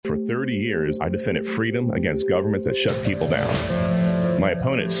For 30 years, I defended freedom against governments that shut people down. My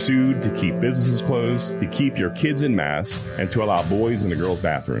opponent sued to keep businesses closed, to keep your kids in masks, and to allow boys in the girls'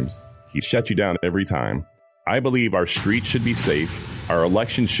 bathrooms. He shut you down every time. I believe our streets should be safe, our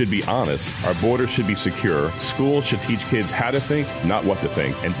elections should be honest, our borders should be secure, schools should teach kids how to think, not what to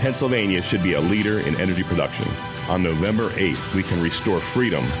think, and Pennsylvania should be a leader in energy production. On November 8th, we can restore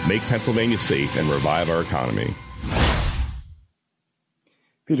freedom, make Pennsylvania safe, and revive our economy.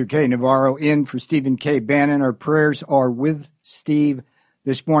 Peter K. Navarro in for Stephen K. Bannon. Our prayers are with Steve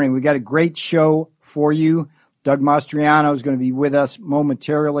this morning. We got a great show for you. Doug Mastriano is going to be with us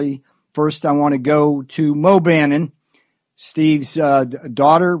momentarily. First, I want to go to Mo Bannon, Steve's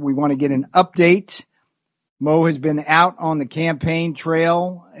daughter. We want to get an update. Mo has been out on the campaign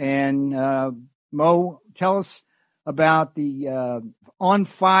trail. And Mo, tell us about the On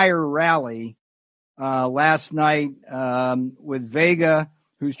Fire rally last night with Vega,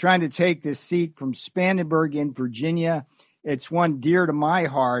 who's trying to take this seat from Spangenberg in Virginia. It's one dear to my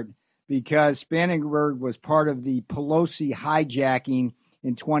heart because Spangenberg was part of the Pelosi hijacking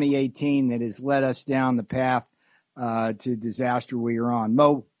in 2018 that has led us down the path to disaster we are on.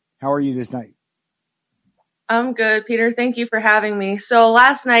 Mo, how are you this night? I'm good, Peter. Thank you for having me. So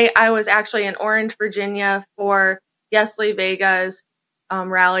last night I was actually in Orange, Virginia for Yesli Vega's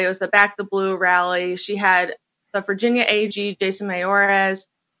rally. It was the Back the Blue rally. She had the Virginia AG, Jason Mayores,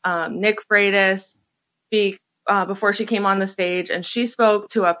 Nick Freitas speak before she came on the stage, and she spoke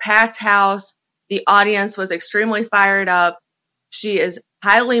to a packed house. The audience was extremely fired up. She is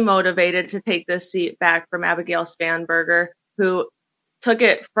highly motivated to take this seat back from Abigail Spanberger, who took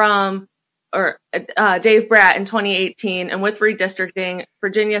it from Dave Bratt in 2018. And with redistricting,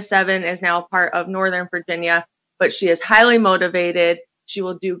 Virginia 7 is now part of Northern Virginia, but she is highly motivated. She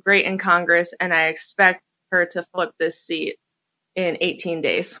will do great in Congress, and I expect her to flip this seat in 18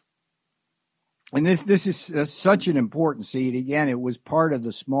 days. And this is such an important seat. Again, it was part of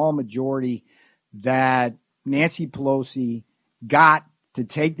the small majority that Nancy Pelosi got to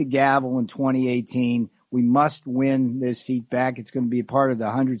take the gavel in 2018. We must win this seat back. It's going to be a part of the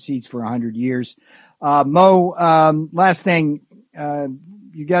 100 seats for 100 years. Mo, last thing,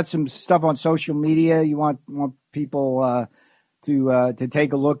 you got some stuff on social media you want people to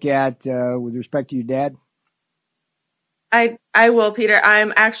take a look at with respect to your dad? I will, Peter.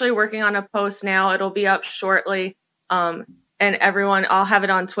 I'm actually working on a post now. It'll be up shortly. And everyone, I'll have it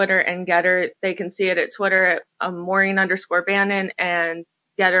on Twitter and Getter. They can see it at Twitter at Maureen_Bannon and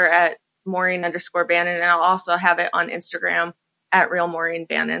Getter at Maureen_Bannon. And I'll also have it on Instagram at Real Maureen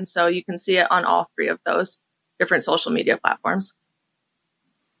Bannon. So you can see it on all three of those different social media platforms.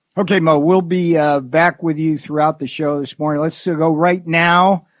 Okay, Mo, we'll be back with you throughout the show this morning. Let's go right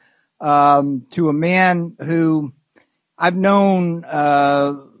now to a man who I've known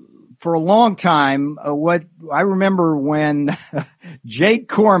for a long time. What I remember when Jake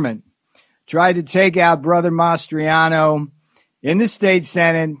Corman tried to take out Brother Mastriano in the state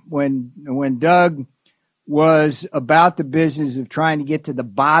Senate when Doug was about the business of trying to get to the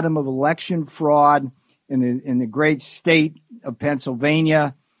bottom of election fraud in the great state of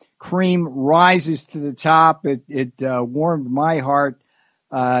Pennsylvania. Cream rises to the top. It warmed my heart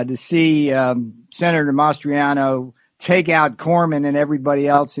to see Senator Mastriano take out Corman and everybody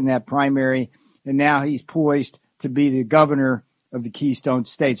else in that primary, and now he's poised to be the governor of the Keystone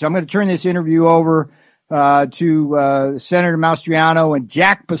State. So I'm going to turn this interview over to Senator Mastriano and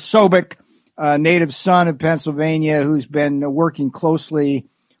Jack Posobiec, a native son of Pennsylvania, who's been working closely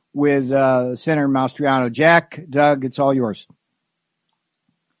with Senator Mastriano. Jack, Doug, it's all yours.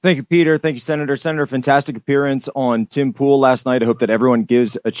 Thank you, Peter. Thank you, Senator. Senator, fantastic appearance on Tim Pool last night. I hope that everyone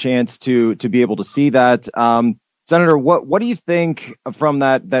gives a chance to be able to see that. Senator, what do you think from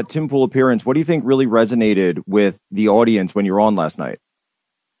that Tim Pool appearance? What do you think really resonated with the audience when you were on last night?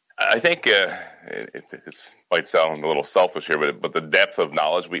 I think it might sound a little selfish here, but the depth of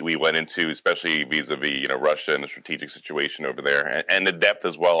knowledge we went into, especially vis-a-vis Russia and the strategic situation over there, and the depth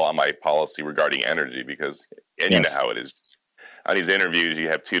as well on my policy regarding energy, because yes. You know how it is. On these interviews, you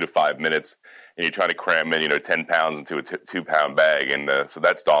have 2 to 5 minutes, and you're trying to cram in, 10 pounds into a 2-pound bag, and so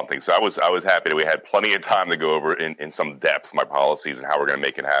that's daunting. So I was happy that we had plenty of time to go over in some depth my policies and how we're going to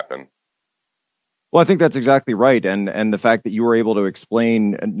make it happen. Well, I think that's exactly right, and the fact that you were able to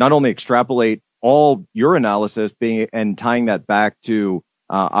explain, not only extrapolate all your analysis, and tying that back to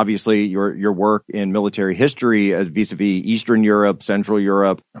obviously your work in military history as vis-a-vis Eastern Europe, Central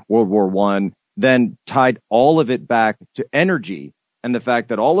Europe, World War I. Then tied all of it back to energy, and the fact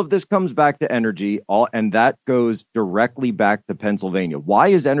that all of this comes back to energy, and that goes directly back to Pennsylvania. Why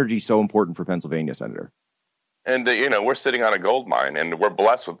is energy so important for Pennsylvania, Senator? And, we're sitting on a gold mine, and we're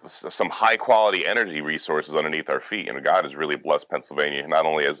blessed with some high-quality energy resources underneath our feet. And God has really blessed Pennsylvania, not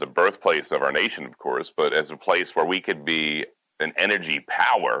only as the birthplace of our nation, of course, but as a place where we could be an energy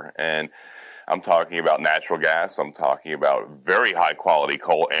power. And I'm talking about natural gas. I'm talking about very high-quality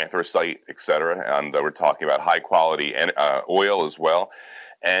coal, anthracite, et cetera. And we're talking about high-quality oil as well.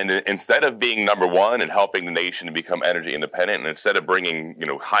 And instead of being number one and helping the nation to become energy independent, and instead of bringing,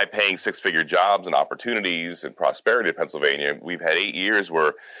 high-paying six-figure jobs and opportunities and prosperity to Pennsylvania, we've had 8 years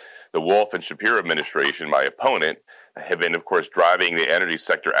where the Wolf and Shapiro administration, my opponent, have been, of course, driving the energy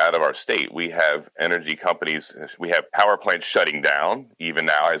sector out of our state. We have energy companies, we have power plants shutting down, even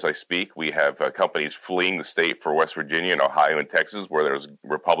now as I speak. We have companies fleeing the state for West Virginia and Ohio and Texas, where there's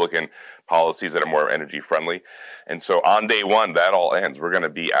Republican policies that are more energy friendly. And so on day one, that all ends. We're going to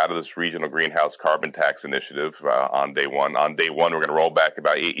be out of this regional greenhouse carbon tax initiative on day one. On day one, we're going to roll back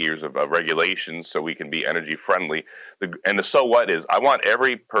about 8 years of regulations so we can be energy friendly. And the so what is, I want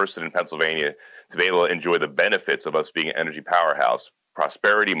every person in Pennsylvania to be able to enjoy the benefits of us being an energy powerhouse.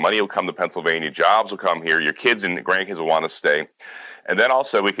 Prosperity, money will come to Pennsylvania, jobs will come here, your kids and grandkids will want to stay. And then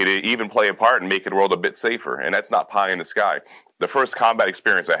also we could even play a part and make the world a bit safer. And that's not pie in the sky. The first combat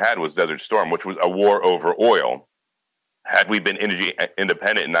experience I had was Desert Storm, which was a war over oil. Had we been energy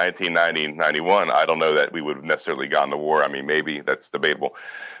independent in 1990-91, I don't know that we would have necessarily gone to war. I mean, maybe that's debatable.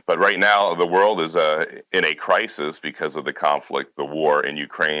 But right now, the world is in a crisis because of the conflict, the war in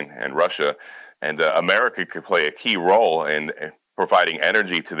Ukraine and Russia. And America could play a key role in providing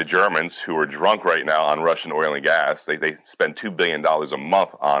energy to the Germans who are drunk right now on Russian oil and gas. They spend $2 billion a month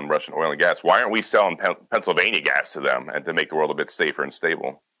on Russian oil and gas. Why aren't we selling Pennsylvania gas to them and to make the world a bit safer and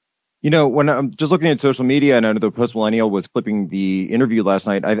stable? When I'm just looking at social media, and I know the Post Millennial was clipping the interview last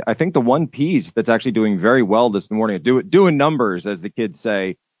night, I think the one piece that's actually doing very well this morning, doing numbers, as the kids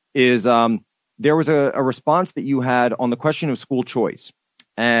say, is there was a response that you had on the question of school choice.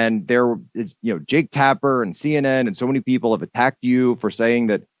 And there is, Jake Tapper and CNN and so many people have attacked you for saying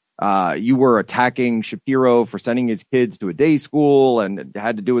that you were attacking Shapiro for sending his kids to a day school and it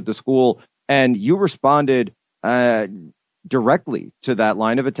had to do with the school. And you responded directly to that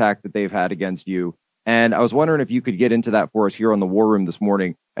line of attack that they've had against you. And I was wondering if you could get into that for us here on the War Room this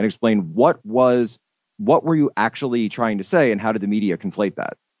morning and explain what were you actually trying to say and how did the media conflate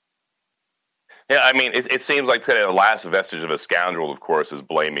that? Yeah, I mean, it seems like today the last vestige of a scoundrel, of course, is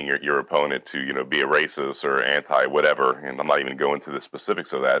blaming your opponent to, be a racist or anti-whatever. And I'm not even going into the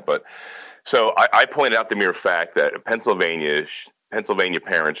specifics of that. But so I pointed out the mere fact that Pennsylvania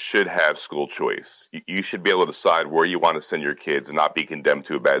parents should have school choice. You should be able to decide where you want to send your kids and not be condemned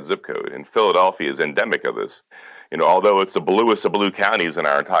to a bad zip code. And Philadelphia is endemic of this. Although it's the bluest of blue counties in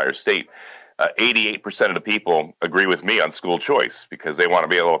our entire state, 88% of the people agree with me on school choice because they want to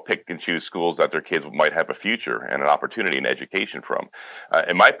be able to pick and choose schools that their kids might have a future and an opportunity and education from.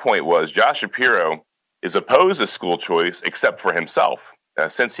 And my point was Josh Shapiro is opposed to school choice except for himself.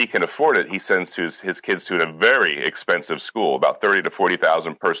 Since he can afford it, he sends his kids to a very expensive school, about $30,000 to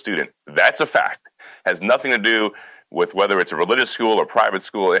 $40,000 per student. That's a fact. Has nothing to do with whether it's a religious school or private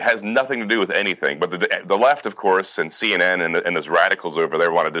school. It has nothing to do with anything. But the left, of course, and CNN and those radicals over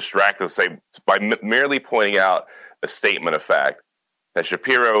there want to distract us by merely pointing out a statement of fact that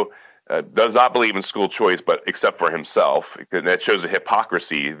Shapiro does not believe in school choice, but except for himself. That shows the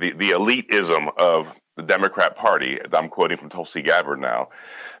hypocrisy, the elitism of the Democrat Party. I'm quoting from Tulsi Gabbard now,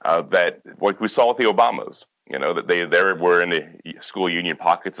 that like we saw with the Obamas. That they were in the school union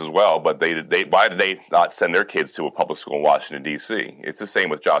pockets as well, but why did they not send their kids to a public school in Washington, D.C.? It's the same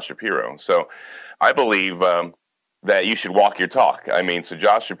with Josh Shapiro. So I believe that you should walk your talk. So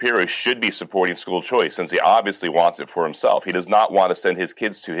Josh Shapiro should be supporting school choice since he obviously wants it for himself. He does not want to send his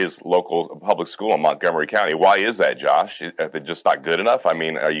kids to his local public school in Montgomery County. Why is that, Josh? Are they just not good enough?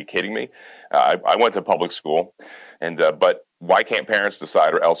 Are you kidding me? I went to public school, but why can't parents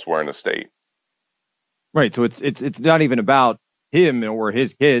decide or elsewhere in the state? Right. So it's not even about him or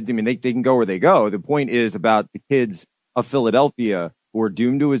his kids. They can go where they go. The point is about the kids of Philadelphia who are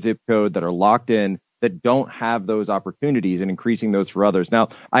doomed to a zip code, that are locked in, that don't have those opportunities, and increasing those for others. Now,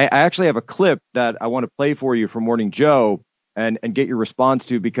 I actually have a clip that I want to play for you from Morning Joe and get your response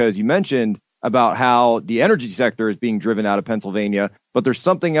to, because you mentioned about how the energy sector is being driven out of Pennsylvania, but there's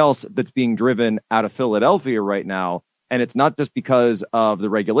something else that's being driven out of Philadelphia right now. And it's not just because of the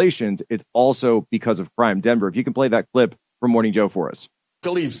regulations, it's also because of crime. Denver, if you can play that clip from Morning Joe for us.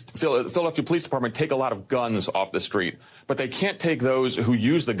 Philadelphia Police Department take a lot of guns off the street, but they can't take those who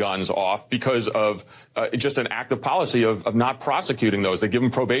use the guns off because of just an active policy of not prosecuting those. They give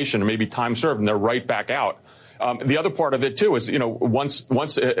them probation or maybe time served, and they're right back out. The other part of it, too, is,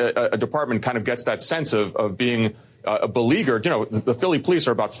 once a department kind of gets that sense of being beleaguered, the Philly police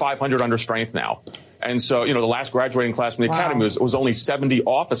are about 500 under strength now. And so, the last graduating class from the academy was only 70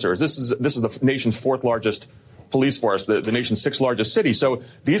 officers. This is the nation's fourth largest police force, the nation's sixth largest city. So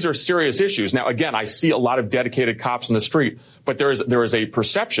these are serious issues. Now, again, I see a lot of dedicated cops in the street, but there is a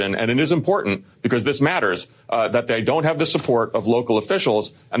perception, and it is important because this matters, that they don't have the support of local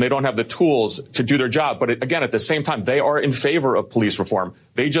officials and they don't have the tools to do their job. But again, at the same time, they are in favor of police reform.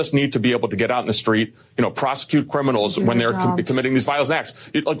 They just need to be able to get out in the street, prosecute criminals when they're committing these violent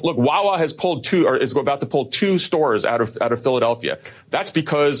acts. Look, Wawa is about to pull 2 stores out of Philadelphia. That's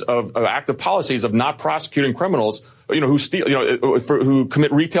because of active policies of not prosecuting criminals, who steal, who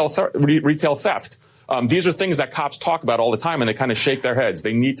commit retail theft. These are things that cops talk about all the time, and they kind of shake their heads.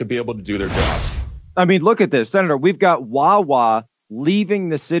 They need to be able to do their jobs. I mean, look at this, Senator. We've got Wawa leaving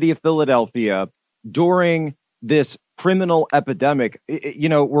the city of Philadelphia during this criminal epidemic.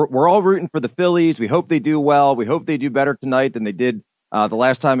 We're all rooting for the Phillies. We hope they do well. We hope they do better tonight than they did the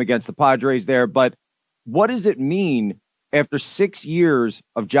last time against the Padres there. But what does it mean after 6 years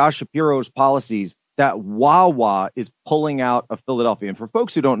of Josh Shapiro's policies that Wawa is pulling out of Philadelphia? And for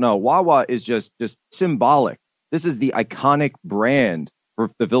folks who don't know, Wawa is just symbolic. This is the iconic brand for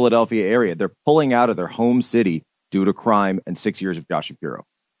the Philadelphia area. They're pulling out of their home city due to crime and 6 years of Josh Shapiro.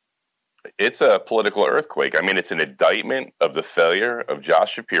 It's a political earthquake. I mean, it's an indictment of the failure of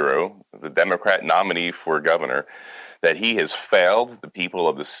Josh Shapiro, the Democrat nominee for governor, that he has failed the people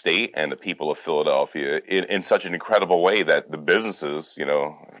of the state and the people of Philadelphia in such an incredible way that the businesses,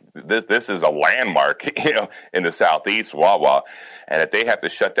 this is a landmark, in the Southeast, Wawa, and that they have to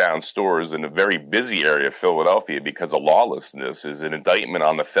shut down stores in a very busy area of Philadelphia because of lawlessness is an indictment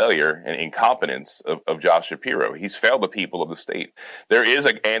on the failure and incompetence of Josh Shapiro. He's failed the people of the state. There is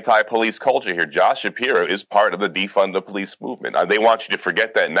an anti-police culture here. Josh Shapiro is part of the defund the police movement. They want you to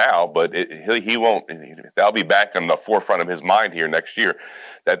forget that now, but he won't. That'll be back on the forefront of his mind here next year.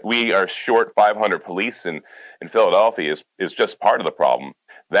 That we are short 500 police in Philadelphia is just part of the problem.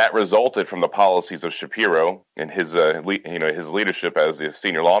 That resulted from the policies of Shapiro and his leadership as the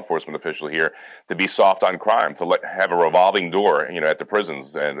senior law enforcement official here to be soft on crime, to have a revolving door, at the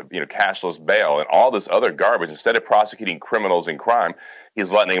prisons and, cashless bail and all this other garbage. Instead of prosecuting criminals in crime,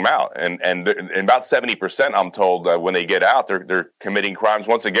 he's letting them out. And about 70%, I'm told, when they get out, they're committing crimes.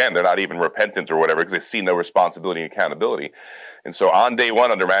 Once again, they're not even repentant or whatever because they see no responsibility and accountability. And so on day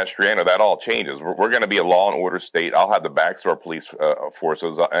one under Mastriano, that all changes. We're going to be a law and order state. I'll have the backs of our police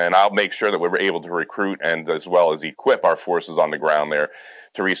forces, and I'll make sure that we're able to recruit and as well as equip our forces on the ground there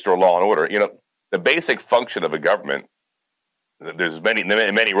to restore law and order. The basic function of a government, there's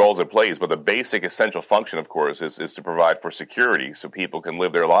many roles it plays, but the basic essential function, of course, is to provide for security so people can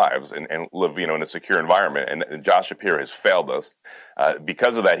live their lives and live, in a secure environment. And Josh Shapiro has failed us.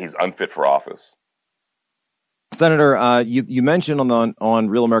 Because of that, he's unfit for office. Senator, you mentioned on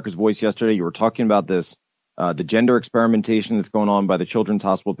Real America's Voice yesterday, you were talking about this, the gender experimentation that's going on by the Children's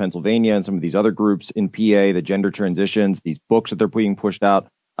Hospital of Pennsylvania and some of these other groups in PA, the gender transitions, these books that they're being pushed out.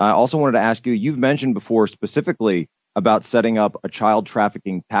 I also wanted to ask you, you've mentioned before specifically about setting up a child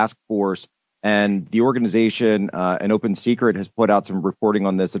trafficking task force, and the organization, An Open Secret, has put out some reporting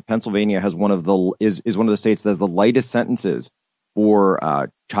on this, that Pennsylvania has is one of the states that has the lightest sentences for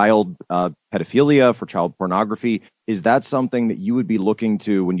child pedophilia, for child pornography. Is that something that you would be looking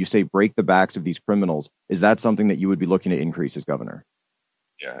to, when you say break the backs of these criminals, is that something that you would be looking to increase as governor?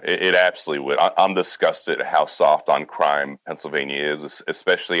 Yeah, it absolutely would. I'm disgusted at how soft on crime Pennsylvania is,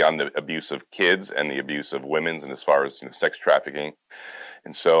 especially on the abuse of kids and the abuse of women, and as far as sex trafficking.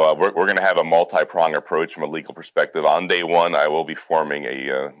 And so we're going to have a multi-pronged approach from a legal perspective. On day one, I will be forming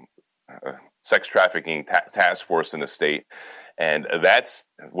a sex trafficking task force in the state. And that's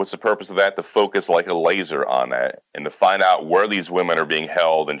what's the purpose of that? To focus like a laser on that and to find out where these women are being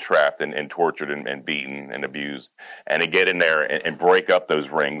held and trapped and tortured and beaten and abused, and to get in there and break up those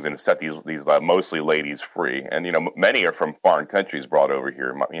rings and set these mostly ladies free. And, many are from foreign countries brought over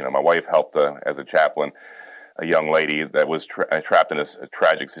here. My wife helped as a chaplain, a young lady that was trapped in a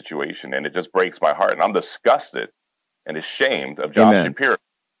tragic situation. And it just breaks my heart. And I'm disgusted and ashamed of Josh Shapiro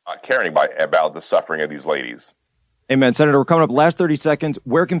not caring about the suffering of these ladies. Amen. Senator, we're coming up last 30 seconds.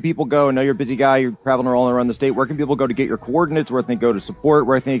 Where can people go? I know you're a busy guy. You're traveling all around the state. Where can people go to get your coordinates? Where can they go to support?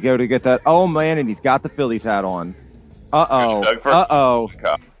 Where can they go to get that? Oh, man, and he's got the Phillies hat on. Uh-oh.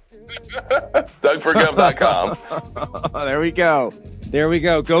 DougForGov.com. There we go. There we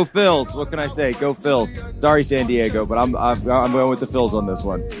go. Go Phils. What can I say? Go Phils. Sorry, San Diego, but I'm going with the Phils on this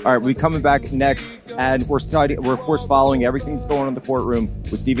one. All right, we're coming back next, and we're of course following everything that's going on in the courtroom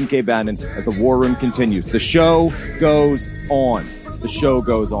with Stephen K. Bannon as the war room continues. The show goes on. The show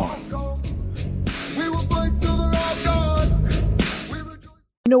goes on.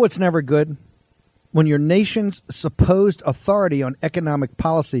 You know what's never good? When your nation's supposed authority on economic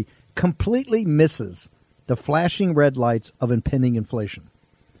policy completely misses the flashing red lights of impending inflation.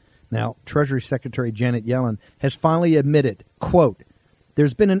 Now, Treasury Secretary Janet Yellen has finally admitted, quote,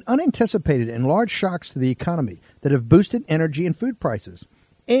 "There's been an unanticipated and large shocks to the economy that have boosted energy and food prices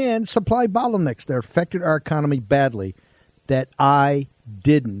and supply bottlenecks that affected our economy badly that I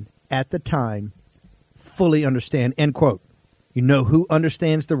didn't, at the time, fully understand," end quote. You know who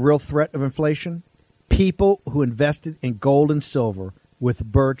understands the real threat of inflation? People who invested in gold and silver with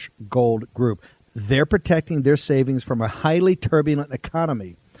Birch Gold Group. They're protecting their savings from a highly turbulent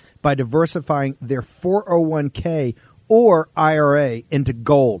economy by diversifying their 401k or IRA into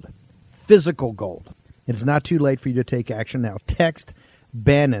gold, physical gold. It's not too late for you to take action now. Text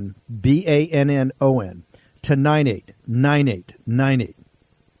Bannon, Bannon, to 989898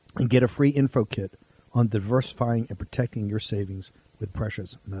 and get a free info kit on diversifying and protecting your savings with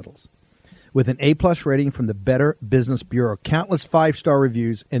precious metals. With an A-plus rating from the Better Business Bureau, countless 5-star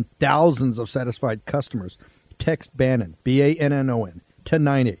reviews, and thousands of satisfied customers, text Bannon, Bannon, to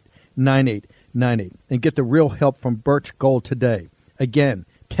 989898 and get the real help from Birch Gold today. Again,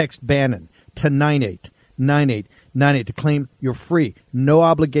 text Bannon to 989898 to claim your free,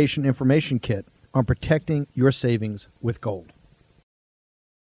 no-obligation information kit on protecting your savings with gold.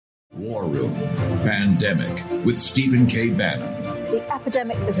 War Room Pandemic with Stephen K. Bannon. The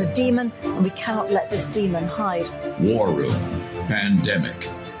epidemic is a demon, and we cannot let this demon hide. War Room Pandemic.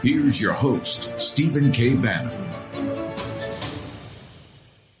 Here's your host, Stephen K. Bannon.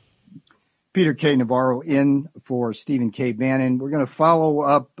 Peter K. Navarro in for Stephen K. Bannon. We're going to follow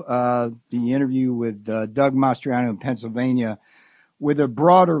up the interview with Doug Mastriano in Pennsylvania with a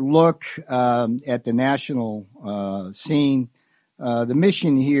broader look at the national scene. The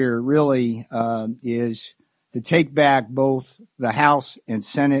mission here really is to take back both the House and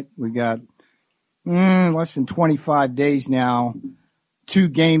Senate. We've got less than 25 days now to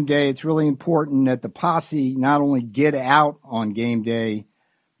game day. It's really important that the posse not only get out on game day,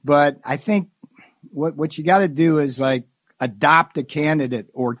 but I think what you got to do is like adopt a candidate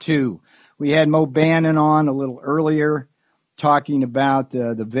or two. We had Mo Bannon on a little earlier talking about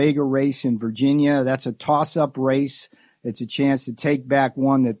the Vega race in Virginia. That's a toss-up race. It's a chance to take back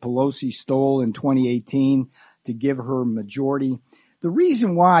one that Pelosi stole in 2018 to give her majority. The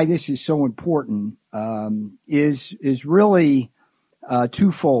reason why this is so important is really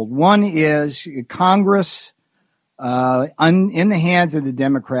twofold. One is Congress in the hands of the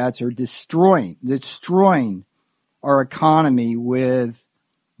Democrats are destroying our economy with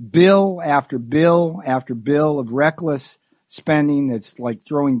bill after bill after bill of reckless spending that's like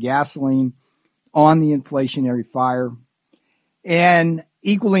throwing gasoline on the inflationary fire. And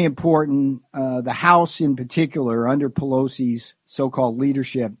equally important, the House in particular, under Pelosi's so-called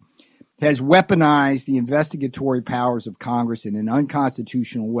leadership, has weaponized the investigatory powers of Congress in an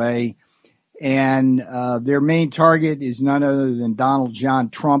unconstitutional way. And their main target is none other than Donald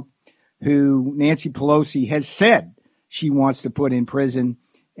John Trump, who Nancy Pelosi has said she wants to put in prison.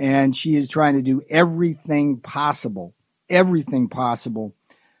 And she is trying to do everything possible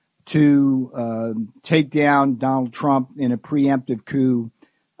to take down Donald Trump in a preemptive coup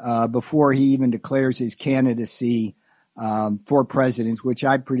before he even declares his candidacy for president, which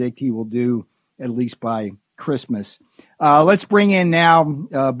I predict he will do at least by Christmas. Let's bring in now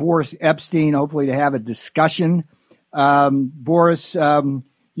Boris Epshteyn, hopefully to have a discussion. Boris,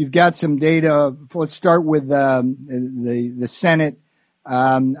 you've got some data. Let's start with the Senate.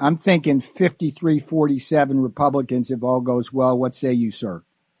 I'm thinking 53-47 Republicans if all goes well. What say you, sir?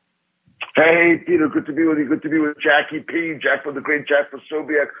 Hey, Peter, good to be with you. Good to be with Jackie P. Jack for the great Jack for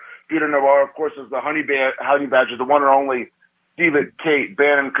Sobiek. Peter Navarro, of course, is the honey badger, the one and only Stephen K.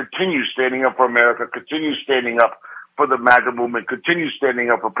 Bannon continues standing up for America, continues standing up for the MAGA movement, continues standing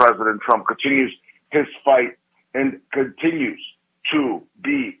up for President Trump, continues his fight, and continues to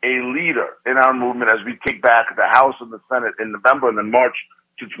be a leader in our movement as we take back the House and the Senate in November and then March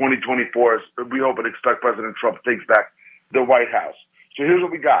to 2024. As we hope and expect President Trump takes back the White House. So here's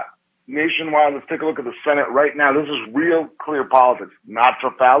what we got. Nationwide, let's take a look at the Senate right now. This is real clear politics, not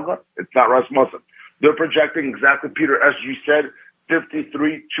Trafalgar. It's not Rasmussen. They're projecting exactly, Peter, as you said,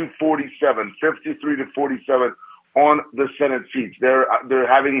 53-47, 53-47 on the Senate seats. They're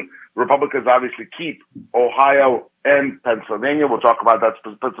having Republicans obviously keep Ohio and Pennsylvania. We'll talk about that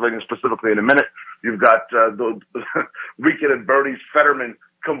Pennsylvania specifically in a minute. You've got the Regan and Bernie's Fetterman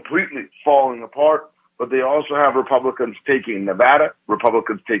completely falling apart, but they also have Republicans taking Nevada,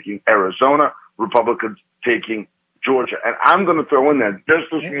 Republicans taking Arizona, Republicans taking Georgia. And I'm going to throw in that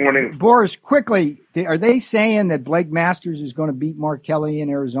just this morning. Boris, quickly, are they saying that Blake Masters is going to beat Mark Kelly in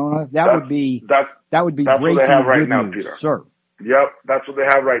Arizona? That would be great what they have right now, news, Peter. sir. Yep, that's what they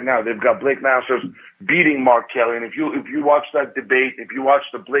have right now. They've got Blake Masters beating Mark Kelly. And if you watch that debate, if you watch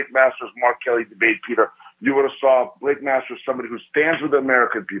the Blake Masters-Mark Kelly debate, Peter, you would have saw Blake Masters, somebody who stands with the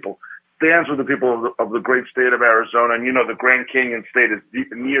American people, stands with the people of the great state of Arizona. And, the Grand Canyon State is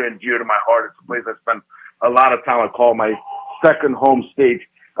near and dear to my heart. It's a place I spend a lot of time. I call my second home state.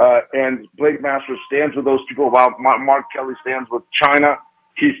 And Blake Masters stands with those people while Mark Kelly stands with China.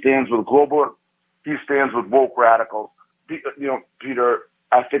 He stands with global. He stands with woke radicals. Peter,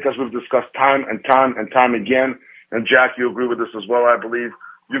 I think as we've discussed time and time and time again, and Jack, you agree with this as well, I believe,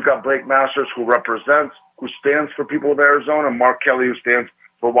 you've got Blake Masters who stands for people of Arizona, and Mark Kelly who stands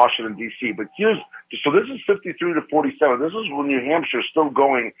for Washington, D.C. But so this is 53 to 47. This is when New Hampshire is still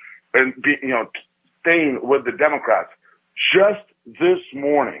going and, staying with the Democrats. Just this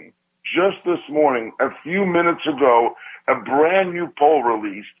morning, a few minutes ago, a brand new poll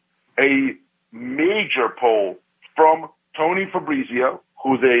released, a major poll from Tony Fabrizio,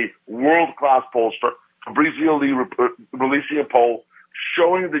 who's a world-class pollster. Fabrizio releasing a poll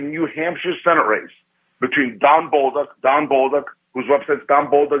showing the New Hampshire Senate race between Don Bolduc, whose website's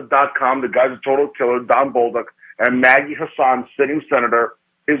donbolduc.com, the guy's a total killer, Don Bolduc, and Maggie Hassan, sitting senator,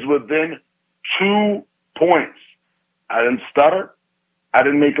 is within 2 points. I didn't stutter. I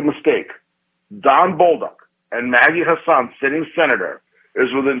didn't make a mistake. Don Bolduc and Maggie Hassan, sitting senator,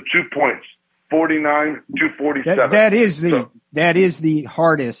 is within 2 points. 49 to 47. That is the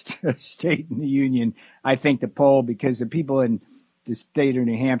hardest state in the union, I think, to poll, because the people in the state of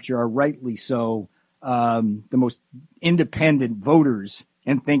New Hampshire are rightly so the most independent voters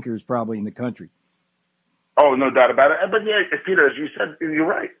and thinkers probably in the country. Oh, no doubt about it. But yeah, Peter, as you said, you're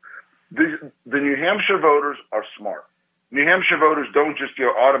right. The New Hampshire voters are smart. New Hampshire voters don't just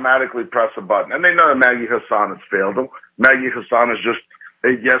automatically press a button, and they know that Maggie Hassan has failed them. Maggie Hassan is just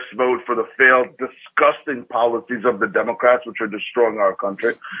a yes vote for the failed, disgusting policies of the Democrats, which are destroying our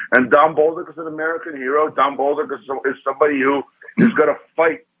country. And Don Bolduc is an American hero. Don Bolduc is somebody who is going to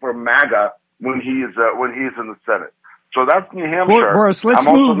fight for MAGA when he is in the Senate. So that's New Hampshire. Boris, let's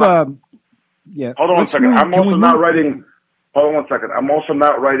move. Hold on one second. I'm also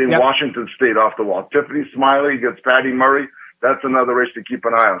not writing Washington State off the wall. Tiffany Smiley against Patty Murray. That's another race to keep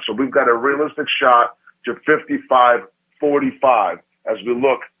an eye on. So we've got a realistic shot to 55-45. As we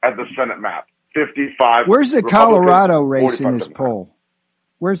look at the Senate map, 55. Where's the Colorado race in this poll?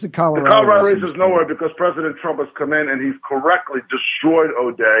 Where's the Colorado? The Colorado race is nowhere because President Trump has come in and he's correctly destroyed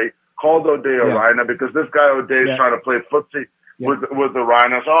O'Day, called O'Day a rhino, because this guy O'Day is trying to play footsie with the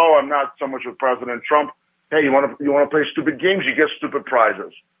rhinos. Oh, I'm not so much with President Trump. Hey, you want to play stupid games? You get stupid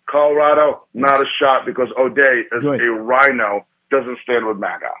prizes. Colorado, not a shot because O'Day is a rhino, doesn't stand with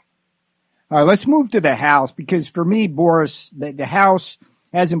MAGA. All right, let's move to the House, because for me, Boris, the House,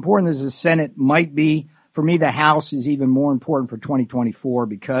 as important as the Senate might be, for me, the House is even more important for 2024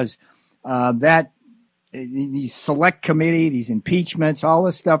 because these select committee, these impeachments, all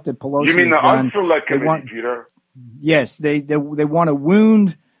this stuff that Pelosi has done. You mean the unselect committee, Peter? Yes, they want to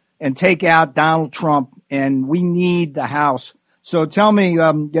wound and take out Donald Trump, and we need the House. So tell me,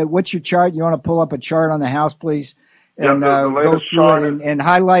 what's your chart? You want to pull up a chart on the House, please? And go through it and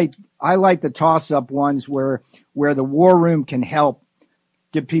highlight the toss-up ones where the war room can help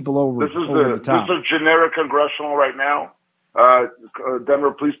get people over the top. This is generic congressional right now.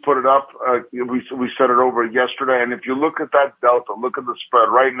 Denver, please put it up. We sent it over yesterday, and if you look at that delta, look at the spread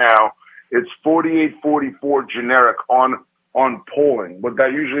right now. It's 48-44 generic on polling. What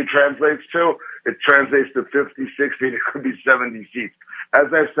that usually translates to, it translates to 50, 60, it could be 70 seats.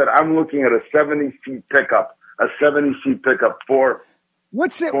 As I said, I'm looking at a 70-seat pickup. For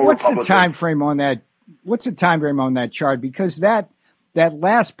what's the time frame on that? What's the time frame on that chart? Because that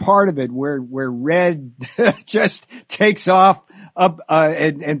last part of it where red just takes off up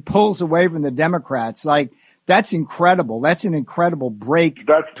and pulls away from the Democrats, like that's incredible. That's an incredible break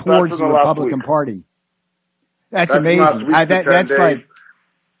towards the Republican Party. That's amazing. That's like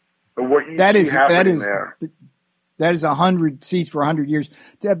that is there. That is 100 seats for 100 years.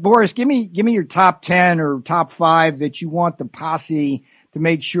 Boris, give me your top 10 or top 5 that you want the posse to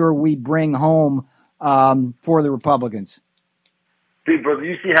make sure we bring home for the Republicans. Steve, what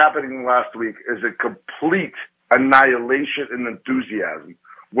you see happening last week is a complete annihilation and enthusiasm,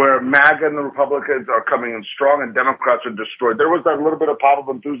 where MAGA and the Republicans are coming in strong and Democrats are destroyed. There was that little bit of pop of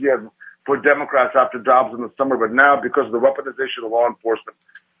enthusiasm for Democrats after Dobbs in the summer, but now because of the weaponization of law enforcement,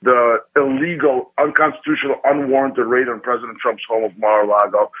 the illegal, unconstitutional, unwarranted raid on President Trump's home of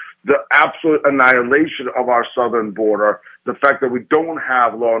Mar-a-Lago, the absolute annihilation of our southern border, the fact that we don't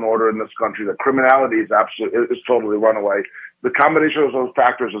have law and order in this country, that criminality is totally runaway. The combination of those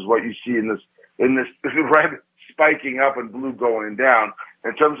factors is what you see in this red spiking up and blue going down.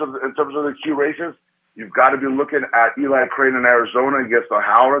 In terms of the key races, you've got to be looking at Eli Crane in Arizona against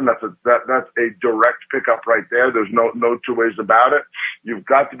O'Halloran. That's a direct pickup right there. There's no two ways about it. You've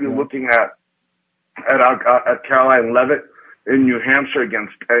got to be looking at Caroline Leavitt in New Hampshire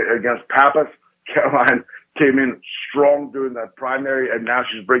against Pappas. Caroline came in strong during that primary, and now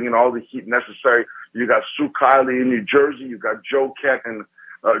she's bringing all the heat necessary. You got Sue Kiley in New Jersey. You got Joe Kent in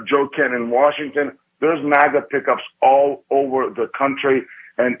Washington. There's MAGA pickups all over the country,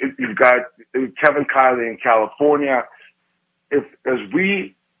 and you've got Kevin Kiley in California. As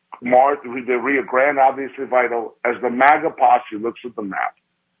we march the Rio Grande, obviously vital, as the MAGA posse looks at the map,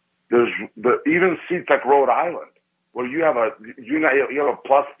 there's even seats like Rhode Island, where you have a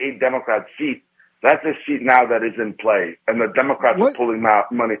 +8 Democrat seat. That's a seat now that is in play, and the Democrats are pulling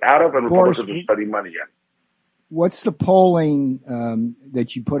money out of, and Republicans are spending money in. What's the polling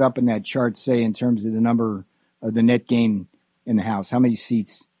that you put up in that chart say in terms of the number of the net gain in the House? How many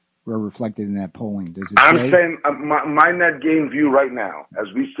seats were reflected in that polling? Does it say? Saying my net gain view right now, as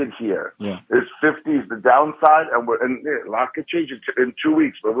we sit here, is 50 is the downside, and a lot could change in 2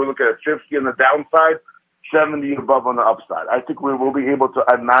 weeks, but we're looking at 50 on the downside, 70 above on the upside. I think we will be able to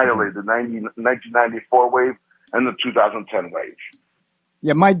annihilate the 1994 wave and the 2010 wave.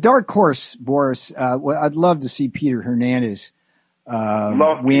 Yeah, my dark horse, Boris, I'd love to see Peter Hernandez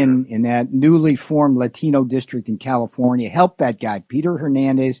win in that newly formed Latino district in California. Help that guy, Peter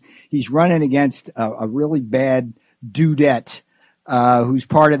Hernandez. He's running against a really bad dudette who's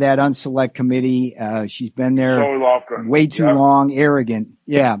part of that unselect committee. She's been there way too long, arrogant.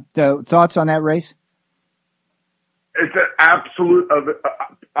 Yeah. So, thoughts on that race? It's an absolute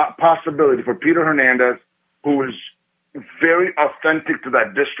possibility for Peter Hernandez, who is very authentic to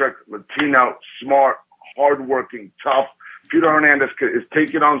that district, Latino, smart, hardworking, tough. Peter Hernandez is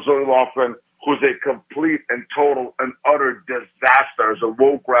taking on Zoe Lofgren, who's a complete and total and utter disaster as a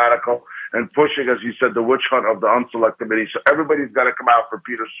woke radical and pushing, as you said, the witch hunt of the unselect committee. So everybody's got to come out for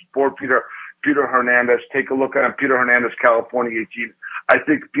Peter, support Peter Hernandez. Take a look at Peter Hernandez, California 18. I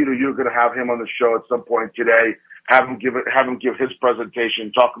think, Peter, you're going to have him on the show at some point today. Have him give his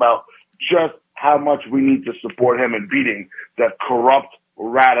presentation, talk about just how much we need to support him in beating that corrupt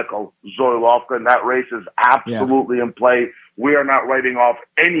radical Zoe Lofgren. That race is absolutely in play. We are not writing off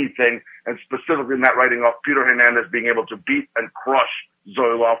anything, and specifically not writing off Peter Hernandez being able to beat and crush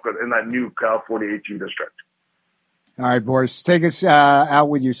Zoe Lofgren in that new California 18 district. All right, Boris, take us out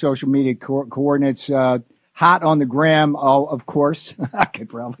with your social media coordinates. Hot on the gram, of course. I could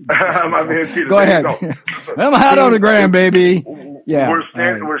probably Peter, go ahead. I'm hot on the gram, baby. Yeah. We're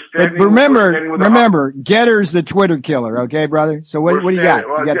standing. But remember, Getter's the Twitter killer. Okay, brother. So what do you got?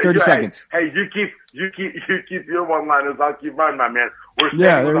 You got 30 seconds. Hey, you keep your one-liners. I'll keep mine, my man. We're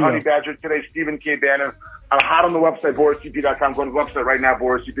standing with the Honey Badger today, Stephen K. Bannon. I'm hot on the website, BorisCP.com. Go to the website right now,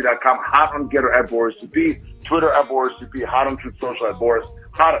 BorisCP.com. Hot on Getter at BorisCP. Twitter at BorisCP. Hot on Truth Social at Boris.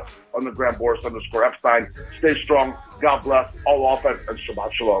 Hot on the gram, Boris_Epstein. Stay strong. God bless. All offense and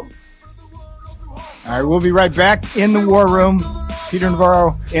Shabbat Shalom. All right, we'll be right back in the War Room. Peter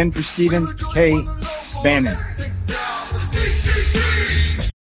Navarro in for Stephen K. Bannon.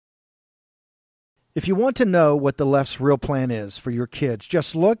 If you want to know what the left's real plan is for your kids,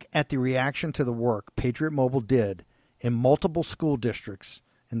 just look at the reaction to the work Patriot Mobile did in multiple school districts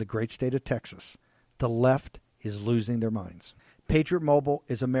in the great state of Texas. The left is losing their minds. Patriot Mobile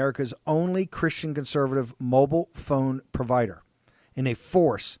is America's only Christian conservative mobile phone provider and a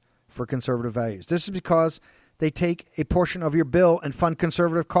force for conservative values. This is because they take a portion of your bill and fund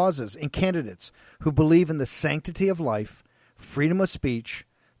conservative causes and candidates who believe in the sanctity of life, freedom of speech,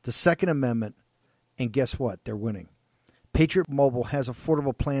 the Second Amendment, and guess what? They're winning. Patriot Mobile has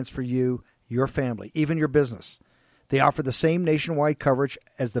affordable plans for you, your family, even your business. They offer the same nationwide coverage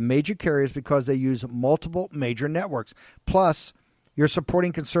as the major carriers because they use multiple major networks. Plus, you're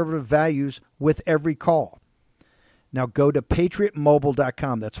supporting conservative values with every call. Now go to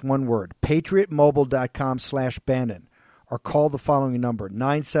patriotmobile.com. That's one word. patriotmobile.com/Bannon. Or call the following number,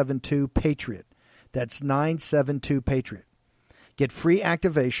 972-PATRIOT. That's 972-PATRIOT. Get free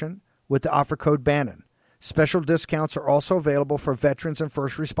activation with the offer code Bannon. Special discounts are also available for veterans and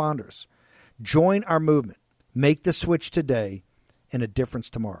first responders. Join our movement. Make the switch today and a difference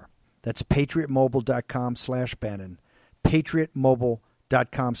tomorrow. That's patriotmobile.com/Bannon,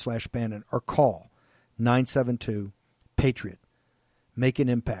 patriotmobile.com/Bannon, or call 972-PATRIOT. Make an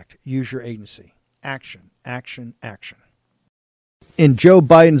impact. Use your agency. Action, action, action. In Joe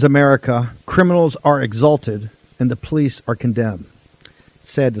Biden's America, criminals are exalted and the police are condemned.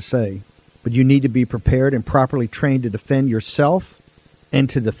 It's sad to say, but you need to be prepared and properly trained to defend yourself and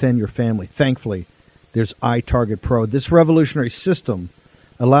to defend your family. Thankfully, there's iTarget Pro. This revolutionary system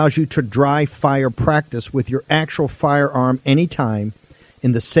allows you to dry fire practice with your actual firearm anytime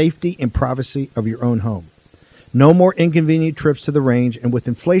in the safety and privacy of your own home. No more inconvenient trips to the range, and with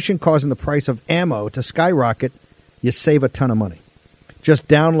inflation causing the price of ammo to skyrocket, you save a ton of money. Just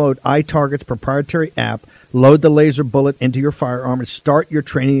download iTarget's proprietary app, load the laser bullet into your firearm, and start your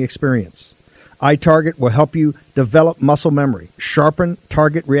training experience. iTarget will help you develop muscle memory, sharpen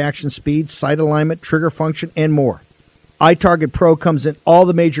target reaction speed, sight alignment, trigger function, and more. iTarget Pro comes in all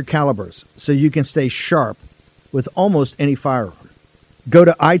the major calibers, so you can stay sharp with almost any firearm. Go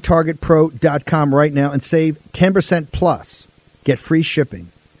to itargetpro.com right now and save 10% plus. Get free shipping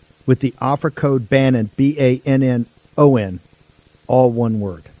with the offer code BANNON, BANNON, all one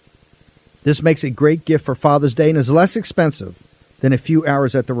word. This makes a great gift for Father's Day and is less expensive than a few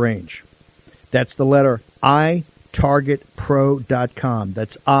hours at the range. That's the letter itargetpro.com.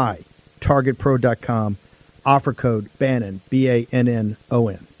 That's itargetpro.com. Offer code BANNON, BANNON.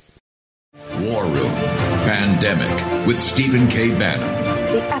 War Room Pandemic with Stephen K.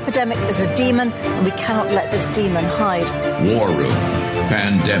 Bannon. The epidemic is a demon, and we cannot let this demon hide. War Room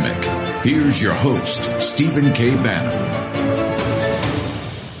Pandemic. Here's your host, Stephen K. Bannon.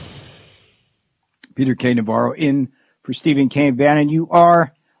 Peter K. Navarro in for Stephen K. Bannon. You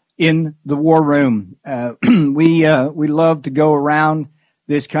are in the War Room. We love to go around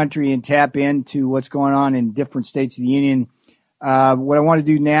this country and tap into what's going on in different states of the union. What I want to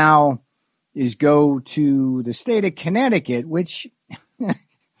do now is go to the state of Connecticut, which,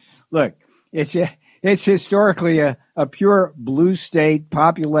 look, it's historically a pure blue state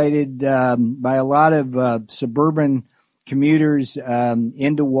populated by a lot of suburban commuters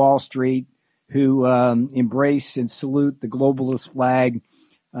into Wall Street who embrace and salute the globalist flag,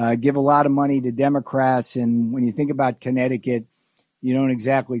 give a lot of money to Democrats. And when you think about Connecticut, you don't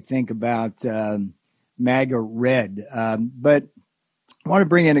exactly think about MAGA red. But I want to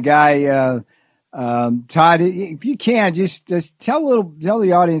bring in a guy, Todd, if you can, just tell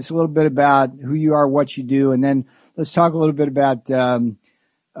the audience a little bit about who you are, what you do, and then let's talk a little bit about the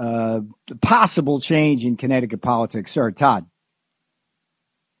possible change in Connecticut politics. Sir, Todd.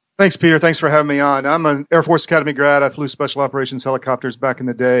 Thanks, Peter. Thanks for having me on. I'm an Air Force Academy grad. I flew special operations helicopters back in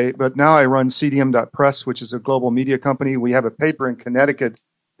the day, but now I run CDM.press, which is a global media company. We have a paper in Connecticut,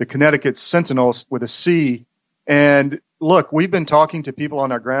 the Connecticut Sentinel with a C. And look, we've been talking to people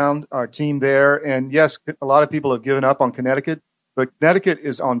on our ground, our team there, and yes, a lot of people have given up on Connecticut, but Connecticut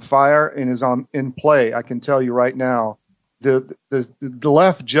is on fire and is in play. I can tell you right now, the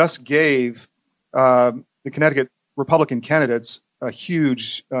left just gave the Connecticut Republican candidates a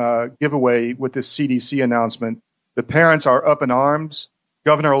huge giveaway with this CDC announcement. The parents are up in arms.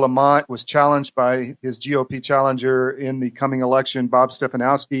 Governor Lamont was challenged by his GOP challenger in the coming election, Bob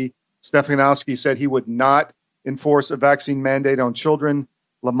Stefanowski. Stefanowski said he would not enforce a vaccine mandate on children.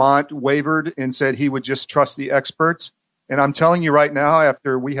 Lamont wavered and said he would just trust the experts. And I'm telling you right now,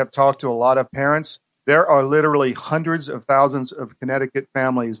 after we have talked to a lot of parents, there are literally hundreds of thousands of Connecticut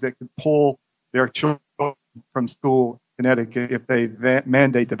families that could pull their children from school in Connecticut if they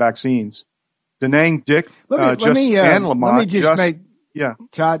mandate the vaccines. Denang Dick and Lamont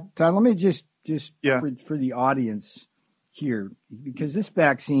Todd, let me just for the audience here, because this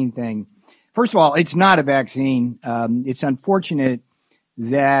vaccine thing, first of all, it's not a vaccine. It's unfortunate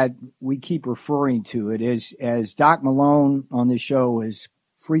that we keep referring to it as Doc Malone on this show has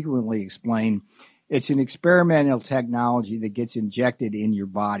frequently explained. It's an experimental technology that gets injected in your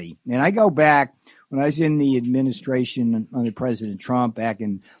body. And I go back when I was in the administration under President Trump back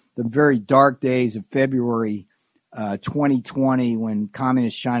in the very dark days of February 2020, when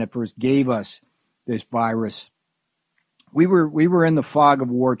communist China first gave us this virus. We were in the fog of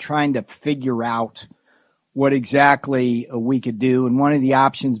war trying to figure out what exactly we could do. And one of the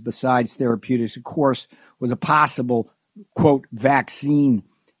options besides therapeutics, of course, was a possible, quote, vaccine,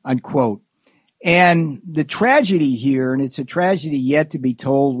 unquote. And the tragedy here, and it's a tragedy yet to be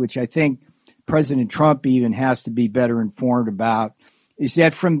told, which I think President Trump even has to be better informed about, is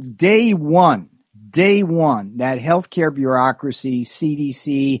that from day one, that healthcare bureaucracy,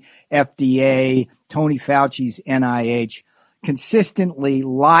 CDC, FDA, Tony Fauci's NIH, consistently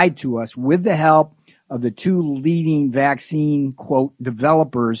lied to us with the help of the two leading vaccine, quote,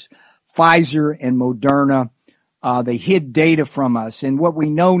 developers, Pfizer and Moderna. They hid data from us. And what we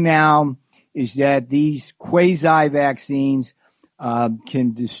know now is that these quasi-vaccines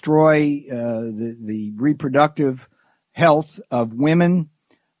can destroy the reproductive health of women.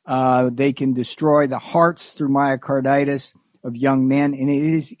 They can destroy the hearts through myocarditis of young men. And it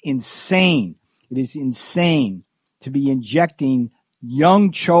is insane. It is insane to be injecting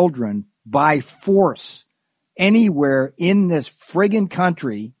young children by force anywhere in this friggin'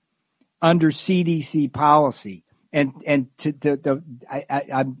 country under CDC policy. And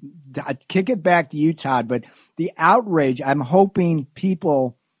I kick it back to you, Todd, but the outrage, I'm hoping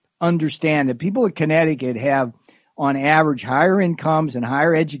people understand that people in Connecticut have, on average, higher incomes and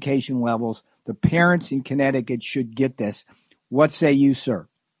higher education levels. The parents in Connecticut should get this. What say you, sir?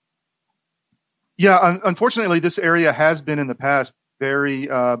 Yeah, unfortunately, this area has been in the past very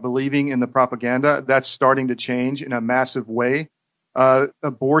believing in the propaganda. That's starting to change in a massive way.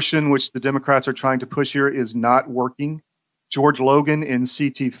 Abortion, which the Democrats are trying to push here, is not working. George Logan in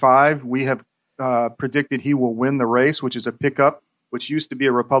CT5, we have predicted he will win the race, which is a pickup, which used to be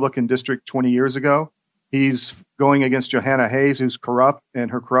a Republican district 20 years ago. He's going against Johanna Hayes, who's corrupt, and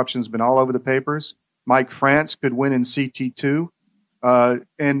her corruption's been all over the papers. Mike France could win in CT2.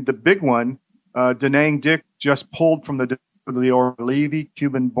 And the big one, Denang Dick just pulled from the Leora Levy,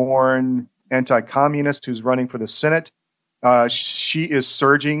 Cuban-born anti-communist who's running for the Senate. She is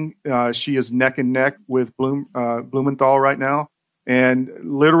surging. She is neck and neck with Blumenthal right now, and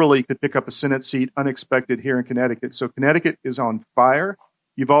literally could pick up a Senate seat unexpected here in Connecticut. So Connecticut is on fire.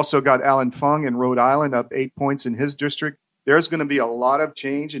 You've also got Alan Fung in Rhode Island up 8 points in his district. There's going to be a lot of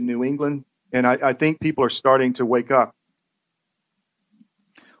change in New England, and I think people are starting to wake up.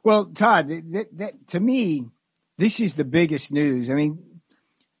 Well, Todd, to me, this is the biggest news. I mean,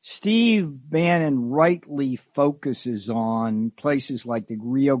 Steve Bannon rightly focuses on places like the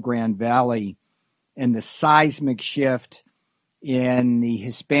Rio Grande Valley and the seismic shift in the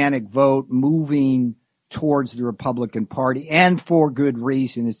Hispanic vote moving towards the Republican Party, and for good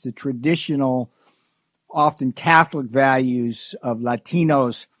reason. It's the traditional, often Catholic values of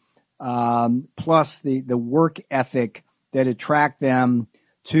Latinos, plus the work ethic that attract them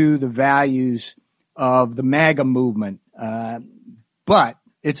to the values of the MAGA movement. But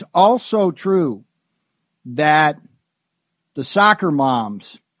it's also true that the soccer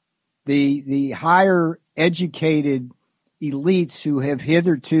moms, the higher educated elites who have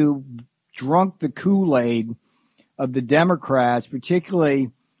hitherto drunk the Kool-Aid of the Democrats,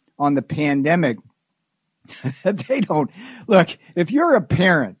 particularly on the pandemic, they don't look. If you're a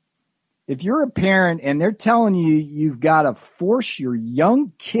parent and they're telling you you've got to force your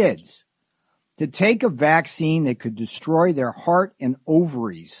young kids to take a vaccine that could destroy their heart and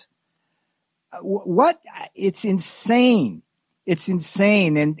ovaries, it's insane. It's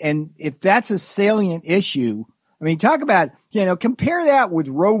insane. And if that's a salient issue, I mean, talk about, compare that with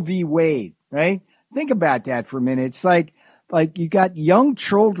Roe v. Wade, right? Think about that for a minute. It's like you got young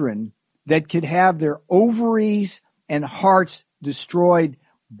children that could have their ovaries and hearts destroyed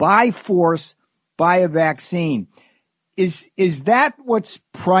by force by a vaccine. Is that what's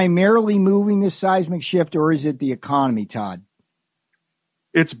primarily moving this seismic shift, or is it the economy, Todd?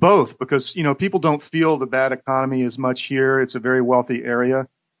 It's both, because, people don't feel the bad economy as much here. It's a very wealthy area.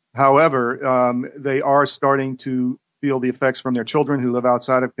 However, they are starting to feel the effects from their children who live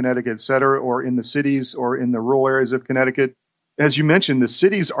outside of Connecticut, et cetera, or in the cities or in the rural areas of Connecticut. As you mentioned, the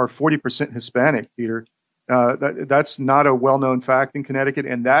cities are 40% Hispanic, Peter. That's not a well-known fact in Connecticut,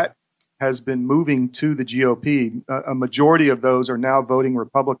 and that has been moving to the GOP. A majority of those are now voting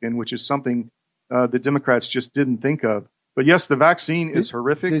Republican, which is something the Democrats just didn't think of. But yes, the vaccine is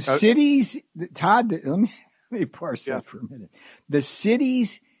horrific. The cities, Todd, let me parse that for a minute. The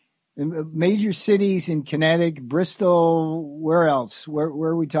cities, major cities in Connecticut, Bristol, where else? Where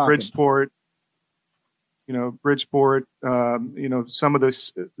are we talking? Bridgeport, some of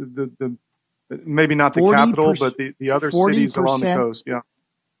the maybe not the capital, but the other cities along the coast. Yeah.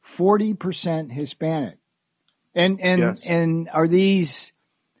 40% Hispanic. And yes. And are these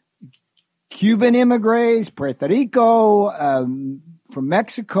Cuban immigrants, Puerto Rico, from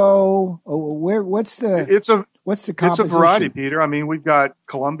Mexico? What's the composition? It's a variety, Peter. I mean, we've got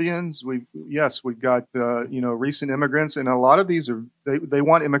Colombians. We've got recent immigrants, and a lot of these they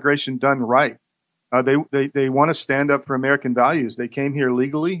want immigration done right. They want to stand up for American values. They came here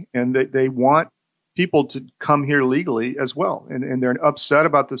legally, and they want people to come here legally as well. And they're upset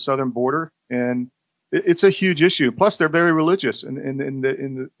about the southern border, and it's a huge issue. Plus, they're very religious, and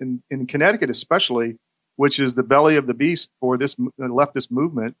in Connecticut especially, which is the belly of the beast for this leftist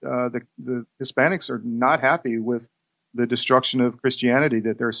movement. The Hispanics are not happy with the destruction of Christianity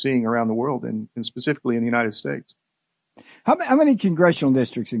that they're seeing around the world, and specifically in the United States. How many congressional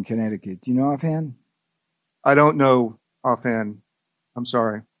districts in Connecticut? Do you know offhand? I don't know offhand. I'm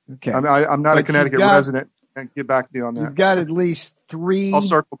sorry. Okay. I'm not a Connecticut resident. I can't get back to you on that. You've got at least 3 I'll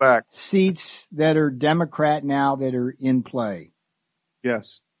circle back. seats that are Democrat now that are in play.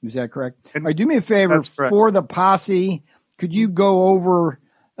 Yes. Is that correct? All right, do me a favor. For the posse, could you go over,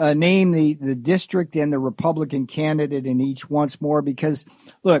 name the district and the Republican candidate in each once more? Because,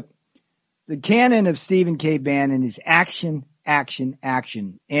 look, the canon of Stephen K. Bannon is action, action,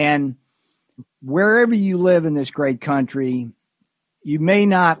 action. And wherever you live in this great country, you may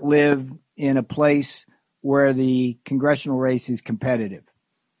not live in a place where the congressional race is competitive.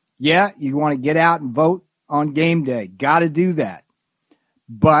 Yeah, you want to get out and vote on game day. Got to do that.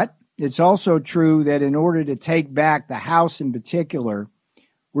 But it's also true that in order to take back the House in particular,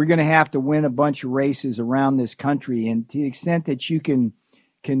 we're going to have to win a bunch of races around this country. And to the extent that you can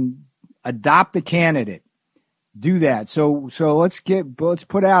adopt a candidate, do that. So let's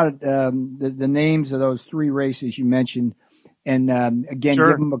put out the names of those 3 races you mentioned, and again, sure.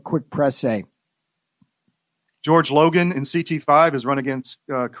 Give them a quick press say. George Logan in CT5 has run against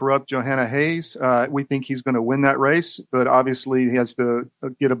corrupt Johanna Hayes. We think he's going to win that race, but obviously he has to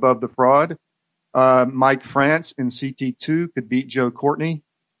get above the fraud. Mike France in CT2 could beat Joe Courtney,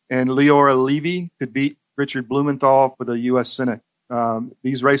 and Leora Levy could beat Richard Blumenthal for the U.S. Senate.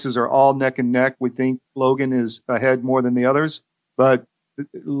 These races are all neck and neck. We think Logan is ahead more than the others, but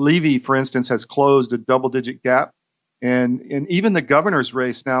Levy, for instance, has closed a double-digit gap. And even the governor's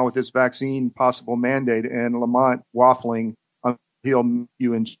race now with this vaccine possible mandate and Lamont waffling on he'll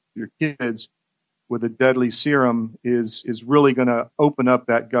you and your kids with a deadly serum is really going to open up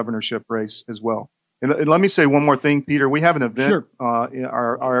that governorship race as well. And let me say one more thing, Peter. We have an event. Sure.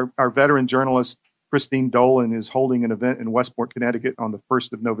 Our veteran journalist Christine Dolan is holding an event in Westport, Connecticut on the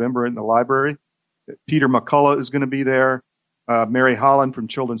 1st of November in the library. Peter McCullough is going to be there. Mary Holland from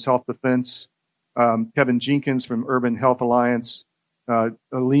Children's Health Defense. Kevin Jenkins from Urban Health Alliance,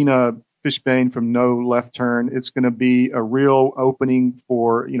 Alina Fishbane from No Left Turn. It's going to be a real opening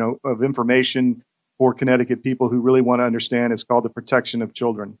of information for Connecticut people who really want to understand. It's called the Protection of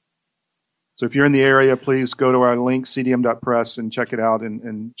Children. So if you're in the area, please go to our link, cdm.press, and check it out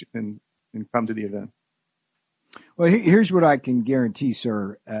and come to the event. Well, here's what I can guarantee,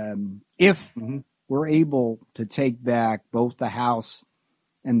 sir. If we're able to take back both the House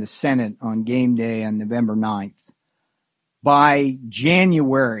and the Senate on game day on November 9th, by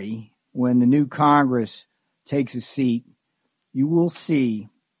January, when the new Congress takes a seat, you will see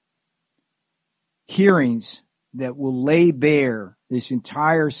hearings that will lay bare this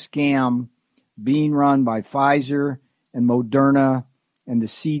entire scam being run by Pfizer and Moderna and the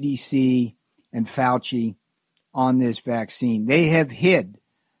CDC and Fauci on this vaccine. They have hid.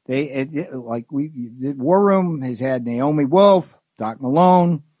 The War Room has had Naomi Wolf, Doc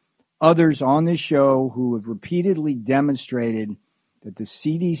Malone, others on this show who have repeatedly demonstrated that the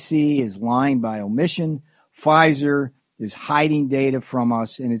CDC is lying by omission. Pfizer is hiding data from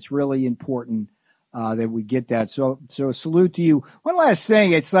us, and it's really important that we get that. So a salute to you. One last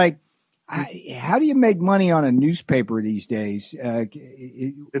thing. It's like, how do you make money on a newspaper these days?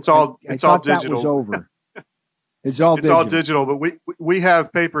 It's all digital. That was over. It's all digital, but we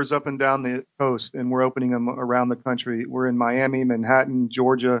have papers up and down the coast, and we're opening them around the country. We're in Miami, Manhattan,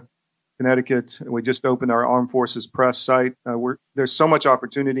 Georgia, Connecticut. We just opened our Armed Forces Press site. There's so much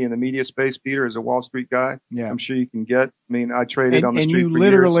opportunity in the media space. Peter, as a Wall Street guy, yeah. I'm sure you can get. I mean, I traded on the street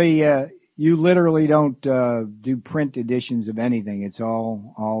and you literally don't do print editions of anything. It's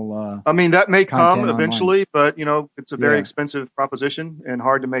all. I mean, that may come online eventually, but it's a very expensive proposition and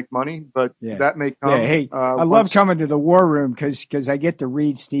hard to make money. But that may come. Yeah. Hey, I love coming to the War Room because I get to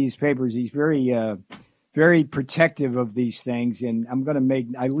read Steve's papers. He's very protective of these things, and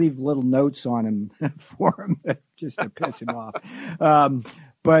I leave little notes on him for him just to piss him off.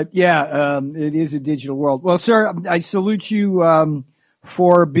 But it is a digital world. Well, sir, I salute you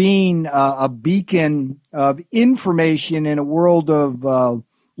for being a beacon of information in a world of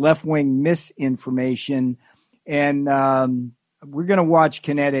left-wing misinformation. And we're going to watch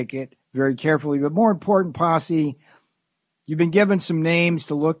Connecticut very carefully. But more important, Posse, you've been given some names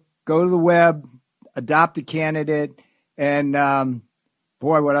to go to the web, adopt a candidate, and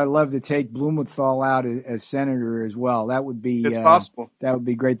boy, would I love to take Blumenthal out as senator as well. That would be possible. That would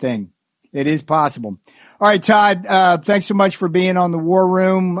be a great thing. It is possible. All right, Todd. Thanks so much for being on the War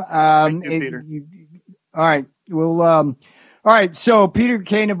Room. Thank you, Peter. All right. All right. So Peter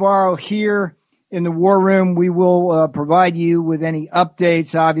K. Navarro here in the War Room. We will provide you with any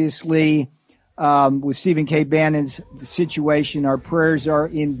updates, obviously, with Stephen K. Bannon's situation. Our prayers are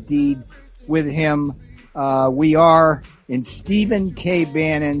indeed with him. We are in Stephen K.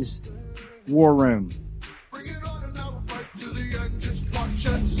 Bannon's War Room.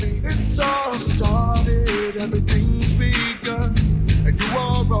 It's all started, everything's begun, and you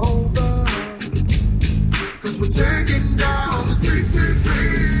are over, 'cause we're taking down the CCP.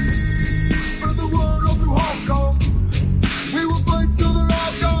 Spread the word all through Hong Kong. We will fight till they're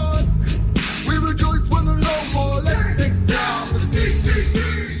all gone. We rejoice when there's no more. Let's take down the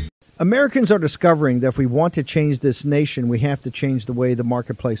CCP. Americans are discovering that if we want to change this nation, we have to change the way the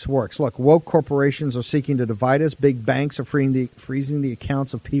marketplace works. Look, woke corporations are seeking to divide us. Big banks are freezing the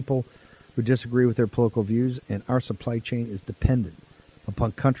accounts of people who disagree with their political views, and our supply chain is dependent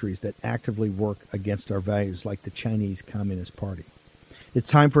upon countries that actively work against our values, like the Chinese Communist Party. It's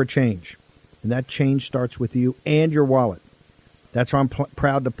time for a change, and that change starts with you and your wallet. That's why I'm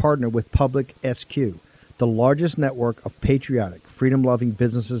proud to partner with Public SQ, the largest network of patriotic, freedom-loving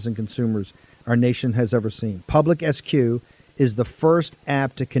businesses and consumers our nation has ever seen. Public SQ is the first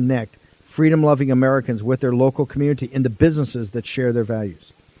app to connect freedom-loving Americans with their local community and the businesses that share their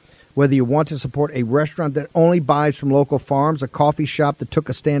values. Whether you want to support a restaurant that only buys from local farms, a coffee shop that took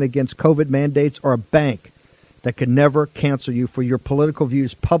a stand against COVID mandates, or a bank that could never cancel you for your political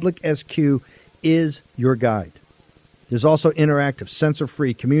views, Public SQ is your guide. There's also interactive,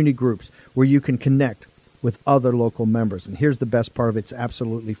 censor-free community groups where you can connect with other local members. And here's the best part of it. It's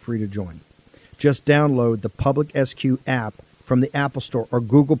absolutely free to join. Just download the Public SQ app from the Apple Store or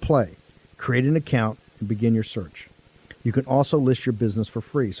Google Play. Create an account and begin your search. You can also list your business for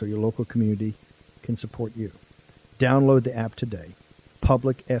free so your local community can support you. Download the app today.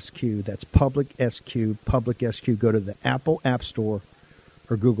 Public SQ. That's Public SQ. Public SQ. Go to the Apple App Store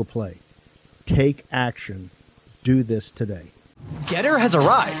or Google Play. Take action. Do this today. Getter has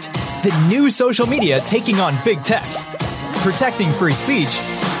arrived. The new social media taking on big tech, protecting free speech,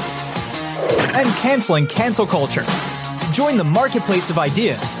 and canceling cancel culture. Join the marketplace of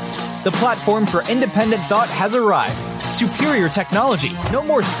ideas. The platform for independent thought has arrived. Superior technology. No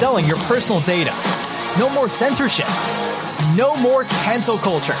more selling your personal data. No more censorship. No more cancel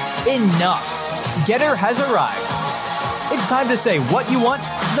culture. Enough. Getter has arrived. It's time to say what you want,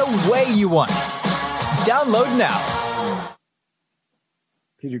 the way you want. Download now.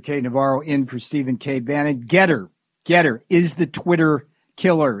 Peter K. Navarro in for Stephen K. Bannon. Getter is the Twitter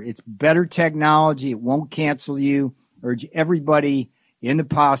killer. It's better technology. It won't cancel you. Urge everybody in the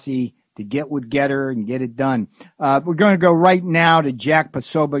posse to get with Getter and get it done. We're going to go right now to Jack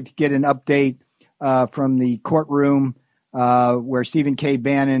Posobiec to get an update from the courtroom where Stephen K.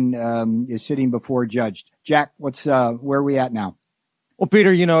 Bannon is sitting before a judge. Jack, where are we at now? Well,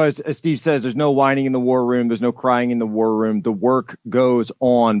 Peter, as Steve says, there's no whining in the war room. There's no crying in the war room. The work goes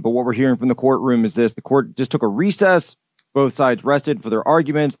on. But what we're hearing from the courtroom is this. The court just took a recess. Both sides rested for their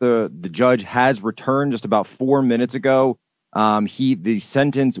arguments. The judge has returned just about 4 minutes ago. The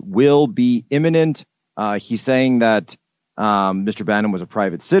sentence will be imminent. He's saying that Mr. Bannon was a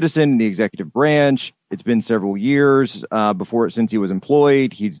private citizen in the executive branch. It's been several years since he was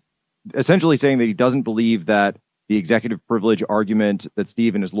employed. He's essentially saying that he doesn't believe that the executive privilege argument that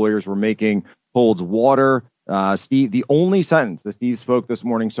Steve and his lawyers were making holds water. Steve, the only sentence that Steve spoke this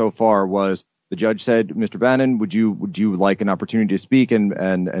morning so far was the judge said, "Mr. Bannon, would you like an opportunity to speak?"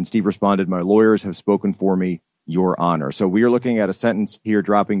 And Steve responded, "My lawyers have spoken for me, Your Honor." So we are looking at a sentence here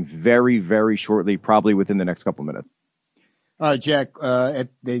dropping very, very shortly, probably within the next couple minutes. All right, Jack, at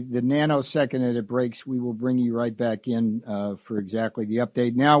the nanosecond that it breaks, we will bring you right back in for exactly the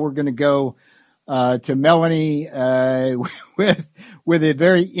update. Now we're going to go to Melanie with a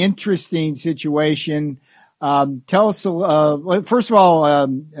very interesting situation. Tell us, first of all,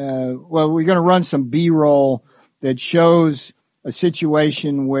 we're going to run some B-roll that shows a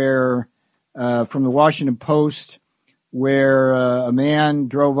situation where, from the Washington Post, where a man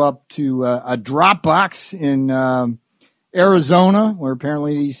drove up to a Dropbox in Arizona, where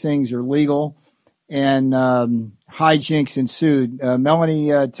apparently these things are legal, and hijinks ensued.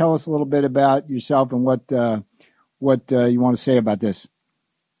 Melanie, tell us a little bit about yourself and what you want to say about this.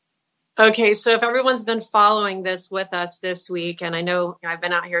 Okay, so if everyone's been following this with us this week, and I know I've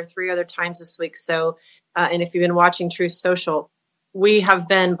been out here 3 other times this week, so and if you've been watching Truth Social, we have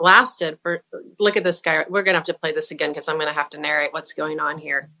been blasted for, look at this guy. We're going to have to play this again because I'm going to have to narrate what's going on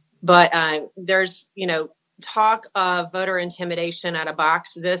here. But there's, talk of voter intimidation at a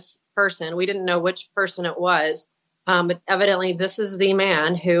box. This person, we didn't know which person it was, but evidently this is the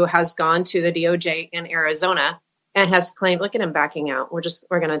man who has gone to the DOJ in Arizona and has claimed, look at him backing out. We're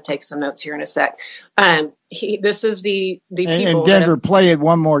going to take some notes here in a sec. This is the people. And Denver, play it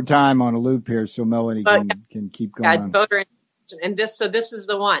one more time on a loop here so Melanie can keep going. Yeah, voter and this is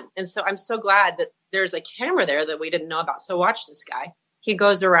the one. And so I'm so glad that there's a camera there that we didn't know about. So watch this guy. He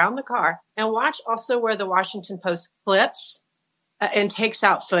goes around the car, and watch also where the Washington Post clips and takes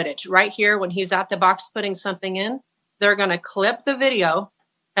out footage right here when he's at the box putting something in. They're going to clip the video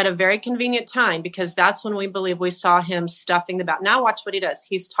at a very convenient time because that's when we believe we saw him stuffing the ballot. Now watch what he does.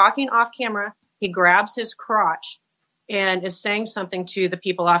 He's talking off camera. He grabs his crotch and is saying something to the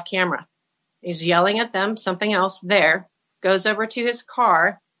people off camera. He's yelling at them, something else there, goes over to his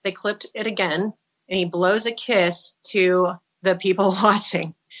car. They clipped it again, and he blows a kiss to the people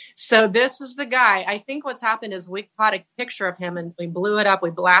watching. So this is the guy. I think what's happened is we caught a picture of him and we blew it up. We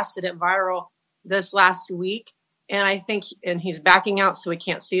blasted it viral this last week. And I think, and he's backing out so we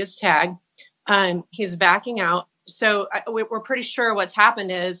can't see his tag. He's backing out. So we're pretty sure what's happened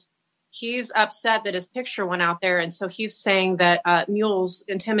is he's upset that his picture went out there. And so he's saying that mules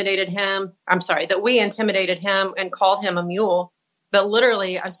intimidated him. I'm sorry, that we intimidated him and called him a mule. But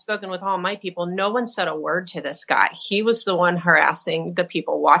literally, I've spoken with all my people. No one said a word to this guy. He was the one harassing the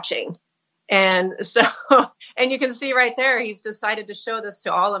people watching. And so, and you can see right there, he's decided to show this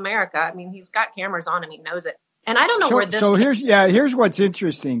to all America. I mean, he's got cameras on him. He knows it. And I don't know where this. So here's what's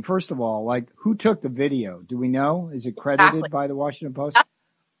interesting. First of all, like, who took the video? Do we know? Is it credited by the Washington Post? I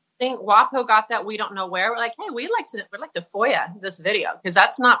think WAPO got that. We don't know where. We're like, hey, we'd like to FOIA this video because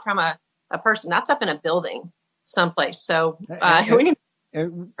that's not from a person. That's up in a building someplace. So we need.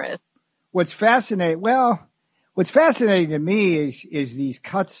 What's fascinating to me is these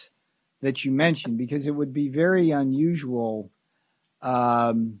cuts that you mentioned, because it would be very unusual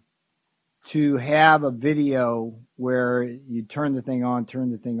to have a video where you turn the thing on,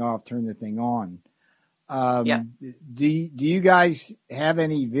 turn the thing off, turn the thing on. Do you guys have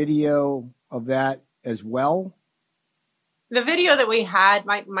any video of that as well? The video that we had,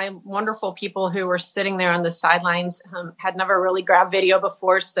 my wonderful people who were sitting there on the sidelines had never really grabbed video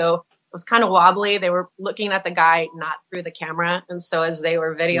before, so it was kind of wobbly. They were looking at the guy, not through the camera, and so as they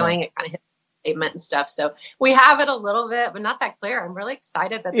were videoing, it kind of hit the pavement and stuff. So we have it a little bit, but not that clear. I'm really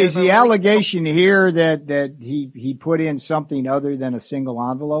excited that is the allegation here that he put in something other than a single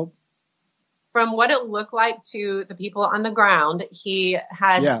envelope? From what it looked like to the people on the ground, he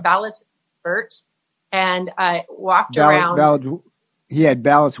had ballots in his shirt and walked around. He had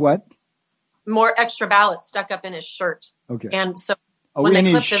ballots what? More extra ballots stuck up in his shirt. Okay. And so in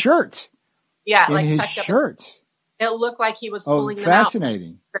his shirt? Yeah, in like his tucked shirt. It looked like he was pulling them out.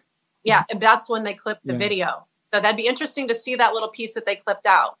 Fascinating. Yeah, and that's when they clipped the video. So that'd be interesting to see that little piece that they clipped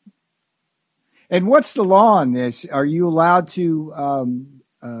out. And what's the law on this? Are you allowed to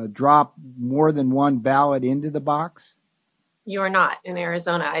drop more than one ballot into the box? You are not in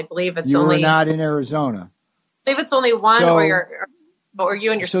Arizona. I believe it's you only. You are not in Arizona. I believe it's only one, or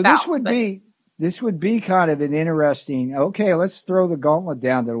you and your spouse. This would be kind of an interesting. Okay, let's throw the gauntlet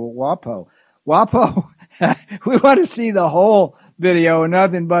down to WAPO. WAPO, we want to see the whole video,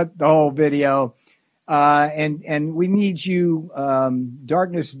 nothing but the whole video, and we need you.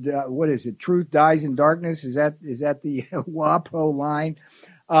 Darkness, what is it? Truth dies in darkness. Is that the WAPO line?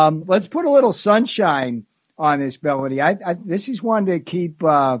 Let's put a little sunshine on this, Melody. This is one to keep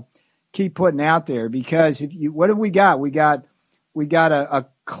putting out there, because what have we got? We got a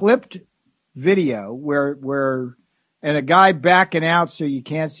clipped video where and a guy backing out so you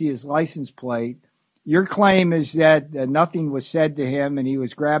can't see his license plate. Your claim is that nothing was said to him and he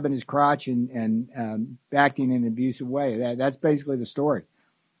was grabbing his crotch and acting in an abusive way. That's basically the story.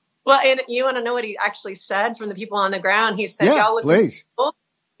 Well, and you want to know what he actually said from the people on the ground? He said, "Y'all looking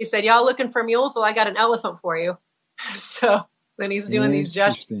He said, y'all looking for mules? Well, I got an elephant for you." So then he's doing these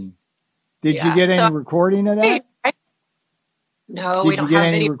gestures. Did you get any recording of that? No, we don't have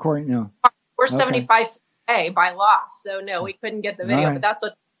any video. Recording? No. We're 75A by law, so no, we couldn't get the video. Right. But that's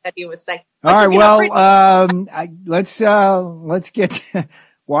what he was saying. All right. Well, let's get to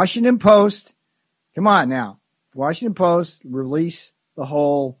Washington Post. Come on now, Washington Post release the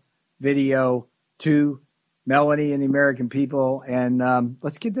whole video to Melanie and the American people, and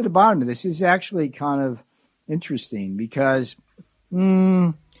let's get to the bottom of this. This is actually kind of interesting because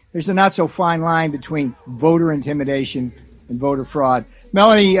there's a not so fine line between voter intimidation and voter fraud.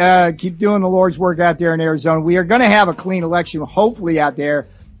 Melanie, keep doing the Lord's work out there in Arizona. We are going to have a clean election, hopefully, out there.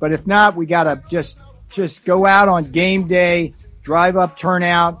 But if not, we got to just go out on game day, drive up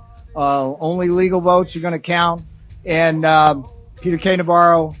turnout. Only legal votes are going to count. And Peter K.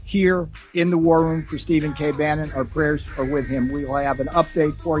 Navarro here in the War Room for Stephen K. Bannon. Our prayers are with him. We will have an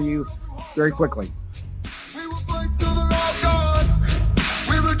update for you very quickly. We will fight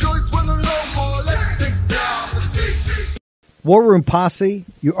War Room Posse,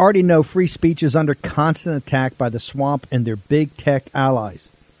 you already know free speech is under constant attack by the swamp and their big tech allies.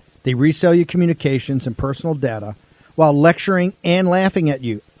 They resell your communications and personal data while lecturing and laughing at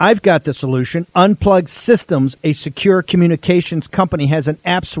you. I've got the solution. Unplugged Systems, a secure communications company, has an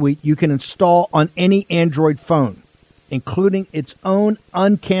app suite you can install on any Android phone, including its own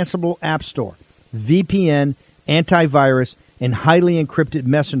uncancelable app store, VPN, antivirus, and highly encrypted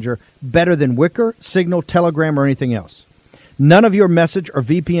messenger, better than Wickr, Signal, Telegram, or anything else. None of your message or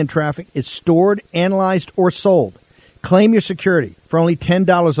VPN traffic is stored, analyzed, or sold. Claim your security for only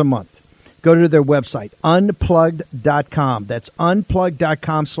 $10 a month. Go to their website, unplugged.com. That's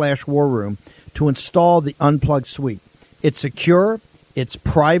unplugged.com/warroom to install the Unplugged suite. It's secure. It's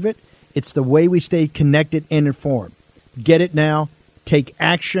private. It's the way we stay connected and informed. Get it now. Take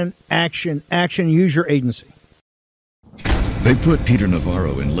action, action, action. Use your agency. They put Peter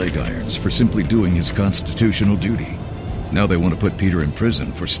Navarro in leg irons for simply doing his constitutional duty. Now they want to put Peter in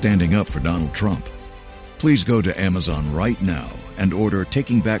prison for standing up for Donald Trump. Please go to Amazon right now and order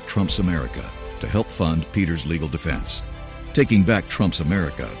Taking Back Trump's America to help fund Peter's legal defense. Taking Back Trump's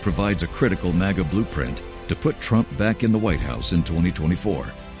America provides a critical MAGA blueprint to put Trump back in the White House in 2024.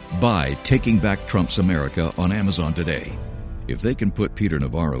 Buy Taking Back Trump's America on Amazon today. If they can put Peter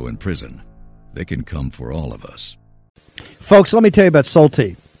Navarro in prison, they can come for all of us. Folks, let me tell you about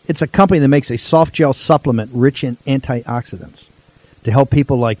Solti. It's a company that makes a soft gel supplement rich in antioxidants to help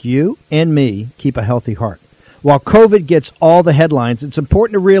people like you and me keep a healthy heart. While COVID gets all the headlines, it's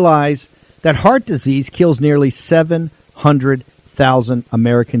important to realize that heart disease kills nearly 700,000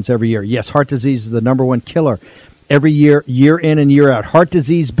 Americans every year. Yes, heart disease is the number one killer every year, year in and year out. Heart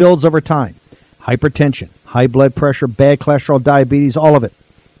disease builds over time. Hypertension, high blood pressure, bad cholesterol, diabetes, all of it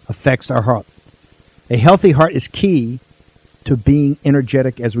affects our heart. A healthy heart is key to being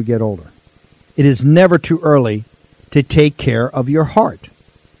energetic as we get older. It is never too early to take care of your heart.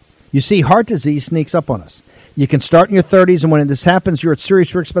 You see, heart disease sneaks up on us. You can start in your 30s, and when this happens, you're at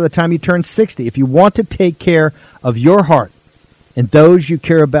serious risk by the time you turn 60. If you want to take care of your heart and those you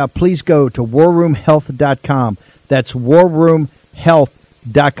care about, please go to warroomhealth.com. That's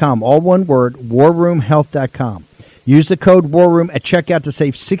warroomhealth.com. All one word, warroomhealth.com. Use the code WARROOM at checkout to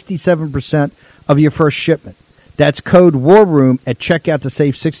save 67% of your first shipment. That's code WARROOM at checkout to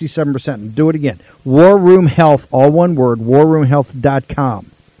save 67%. And do it again. War Room Health, all one word,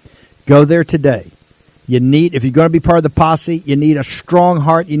 warroomhealth.com. Go there today. If you're going to be part of the posse, you need a strong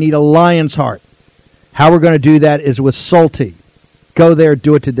heart. You need a lion's heart. How we're going to do that is with Solti. Go there,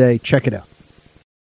 do it today. Check it out.